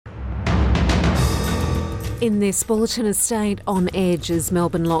In this bulletin, a state on edge as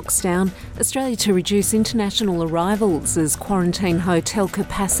Melbourne locks down. Australia to reduce international arrivals as quarantine hotel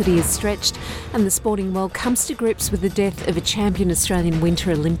capacity is stretched. And the sporting world comes to grips with the death of a champion Australian Winter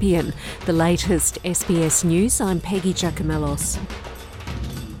Olympian. The latest SBS News, I'm Peggy Giacomellos.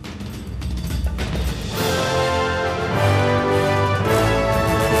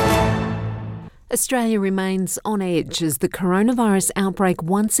 Australia remains on edge as the coronavirus outbreak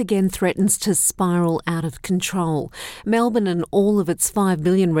once again threatens to spiral out of control. Melbourne and all of its 5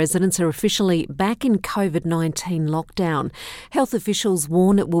 million residents are officially back in COVID-19 lockdown. Health officials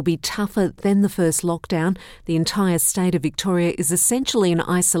warn it will be tougher than the first lockdown. The entire state of Victoria is essentially in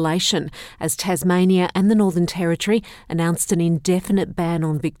isolation as Tasmania and the Northern Territory announced an indefinite ban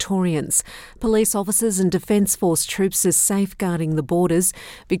on Victorians. Police officers and Defence Force troops are safeguarding the borders.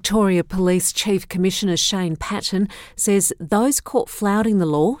 Victoria Police Chief Commissioner Shane Patton says those caught flouting the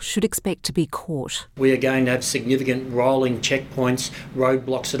law should expect to be caught. We are going to have significant rolling checkpoints,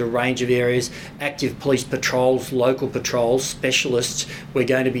 roadblocks at a range of areas, active police patrols, local patrols, specialists. We're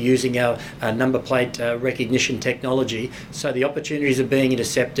going to be using our number plate recognition technology, so the opportunities of being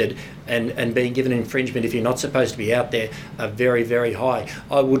intercepted and being given infringement if you're not supposed to be out there are very, very high.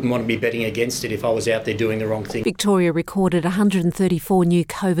 I wouldn't want to be betting against it if I was out there doing the wrong thing. Victoria recorded 134 new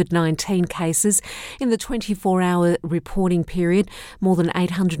COVID-19 cases in the 24-hour reporting period. More than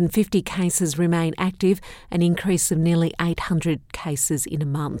 850 cases remain active, an increase of nearly 800 cases in a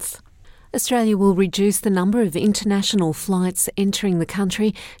month. Australia will reduce the number of international flights entering the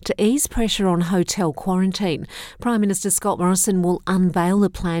country to ease pressure on hotel quarantine. Prime Minister Scott Morrison will unveil a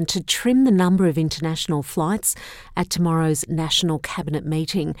plan to trim the number of international flights at tomorrow's National Cabinet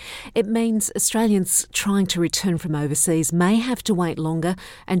meeting. It means Australians trying to return from overseas may have to wait longer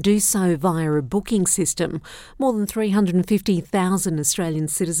and do so via a booking system. More than 350,000 Australian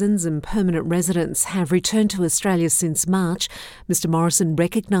citizens and permanent residents have returned to Australia since March. Mr Morrison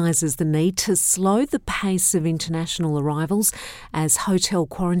recognises the need to slow the pace of international arrivals as hotel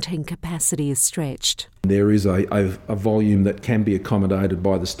quarantine capacity is stretched. There is a volume that can be accommodated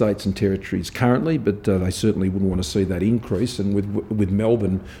by the states and territories currently, but they certainly wouldn't want to see that increase. And with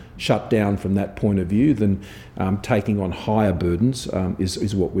Melbourne shut down from that point of view, then taking on higher burdens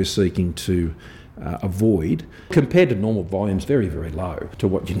is what we're seeking to avoid. Compared to normal volumes, very, very low to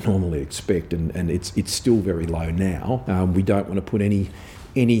what you normally expect, and it's still very low now. We don't want to put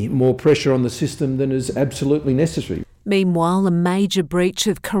any more pressure on the system than is absolutely necessary. Meanwhile, a major breach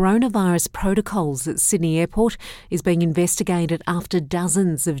of coronavirus protocols at Sydney Airport is being investigated after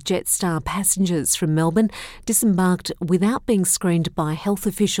dozens of Jetstar passengers from Melbourne disembarked without being screened by health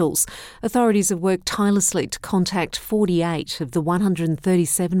officials. Authorities have worked tirelessly to contact 48 of the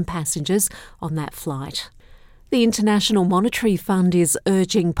 137 passengers on that flight. The International Monetary Fund is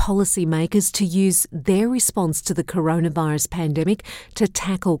urging policymakers to use their response to the coronavirus pandemic to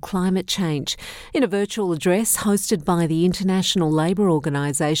tackle climate change. In a virtual address hosted by the International Labour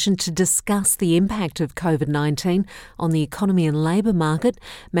Organisation to discuss the impact of COVID-19 on the economy and labour market,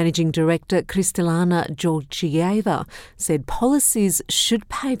 Managing Director Kristalina Georgieva said policies should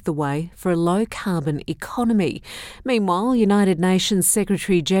pave the way for a low-carbon economy. Meanwhile, United Nations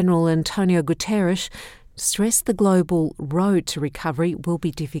Secretary-General Antonio Guterres stressed the global road to recovery will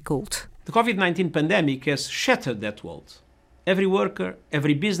be difficult. The COVID-19 pandemic has shattered that world. Every worker,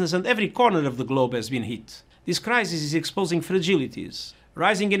 every business and every corner of the globe has been hit. This crisis is exposing fragilities,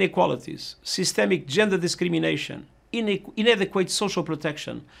 rising inequalities, systemic gender discrimination, inadequate social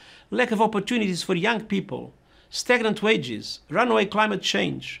protection, lack of opportunities for young people, stagnant wages, runaway climate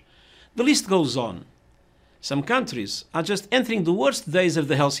change. The list goes on. Some countries are just entering the worst days of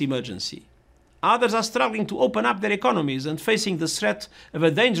the health emergency. Others are struggling to open up their economies and facing the threat of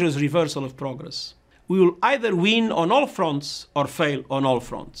a dangerous reversal of progress. We will either win on all fronts or fail on all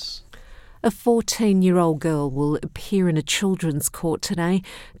fronts. A 14-year-old girl will appear in a children's court today,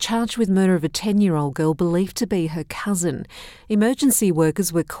 charged with murder of a 10-year-old girl believed to be her cousin. Emergency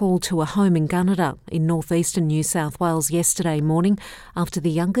workers were called to a home in Gunnedah in northeastern New South Wales yesterday morning after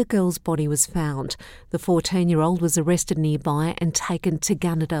the younger girl's body was found. The 14-year-old was arrested nearby and taken to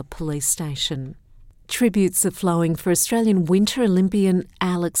Gunnedah Police Station. Tributes are flowing for Australian Winter Olympian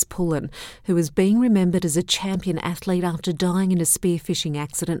Alex Pullen, who is being remembered as a champion athlete after dying in a spearfishing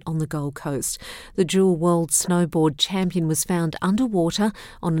accident on the Gold Coast. The dual world snowboard champion was found underwater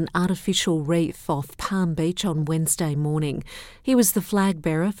on an artificial reef off Palm Beach on Wednesday morning. He was the flag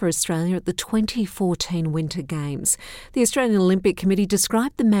bearer for Australia at the 2014 Winter Games. The Australian Olympic Committee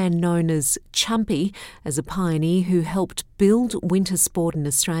described the man known as Chumpy as a pioneer who helped build winter sport in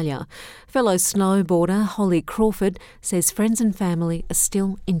Australia. Fellow snowboarder Holly Crawford says friends and family are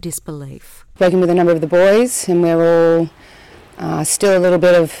still in disbelief. Spoken with a number of the boys, and we're all still a little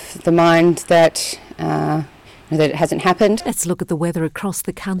bit of the mind that it hasn't happened. Let's look at the weather across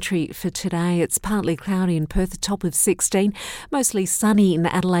the country for today. It's partly cloudy in Perth, a top of 16. Mostly sunny in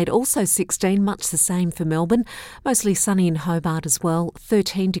Adelaide, also 16, much the same for Melbourne. Mostly sunny in Hobart as well,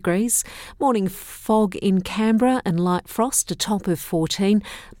 13 degrees. Morning fog in Canberra and light frost, a top of 14.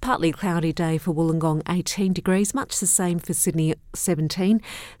 Partly cloudy day for Wollongong, 18 degrees, much the same for Sydney, 17.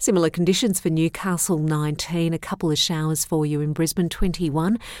 Similar conditions for Newcastle, 19. A couple of showers for you in Brisbane,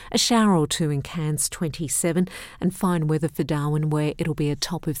 21. A shower or two in Cairns, 27. And fine weather for Darwin, where it'll be a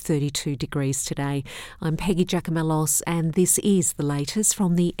top of 32 degrees today. I'm Peggy Giacomellos, and this is the latest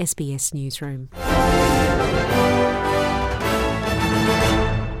from the SBS Newsroom.